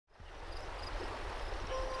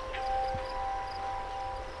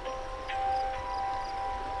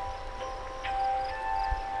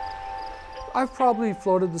I've probably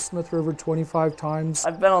floated the Smith River 25 times.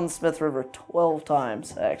 I've been on the Smith River 12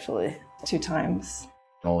 times, actually. 2 times.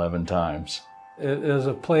 11 times. It is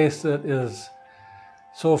a place that is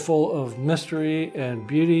so full of mystery and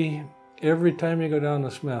beauty. Every time you go down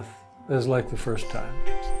the Smith is like the first time.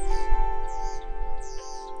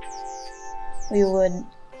 We would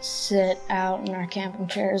sit out in our camping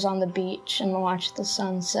chairs on the beach and watch the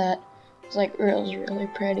sunset. It was really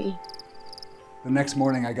pretty. The next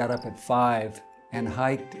morning I got up at 5 and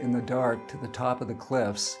hiked in the dark to the top of the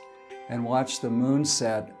cliffs and watched the moon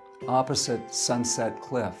set opposite Sunset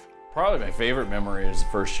Cliff. Probably my favorite memory is the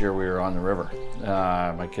first year we were on the river.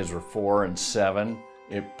 My kids were 4 and 7.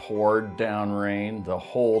 It poured down rain the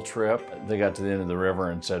whole trip. They got to the end of the river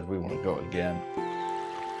and said, we want to go again.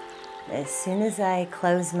 As soon as I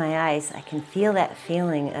close my eyes, I can feel that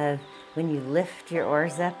feeling of when you lift your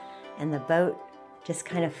oars up and the boat just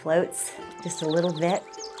kind of floats just a little bit.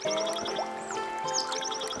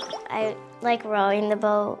 I like rowing the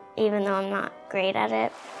boat, even though I'm not great at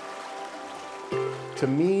it. To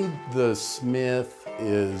me, the Smith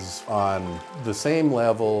is on the same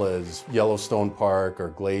level as Yellowstone Park or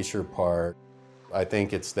Glacier Park. I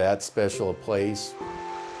think it's that special a place.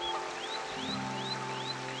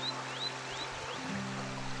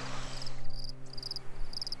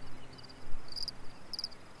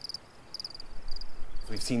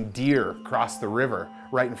 We've seen deer cross the river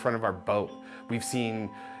right in front of our boat. We've seen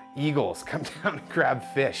eagles come down and grab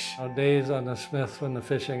fish. Days on the Smith when the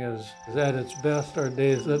fishing is at its best are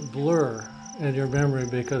days that blur in your memory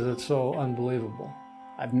because it's so unbelievable.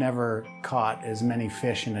 I've never caught as many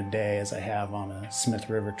fish in a day as I have on a Smith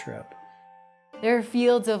River trip. There are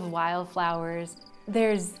fields of wildflowers.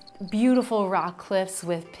 There's beautiful rock cliffs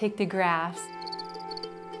with pictographs.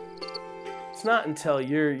 It's not until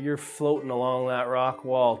you're floating along that rock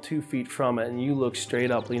wall 2 feet from it and you look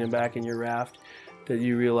straight up leaning back in your raft that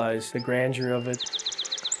you realize the grandeur of it.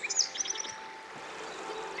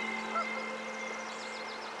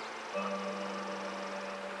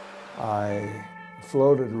 I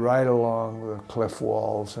floated right along the cliff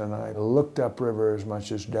walls and I looked upriver as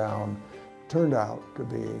much as down. Turned out to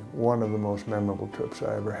be one of the most memorable trips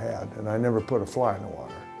I ever had, and I never put a fly in the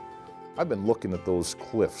water. I've been looking at those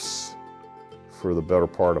cliffs for the better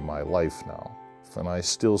part of my life now, and I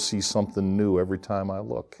still see something new every time I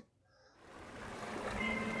look.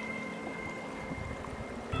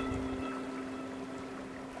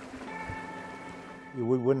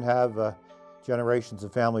 We wouldn't have generations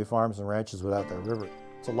of family farms and ranches without that river.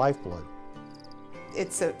 It's a lifeblood.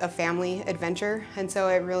 It's a family adventure, and so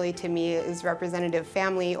it really, to me, is representative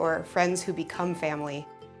family or friends who become family.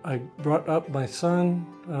 I brought up my son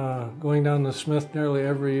going down the Smith nearly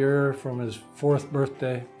every year from his 4th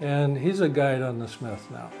birthday, and he's a guide on the Smith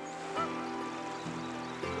now.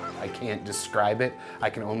 I can't describe it. I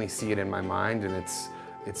can only see it in my mind, and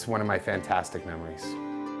it's one of my fantastic memories.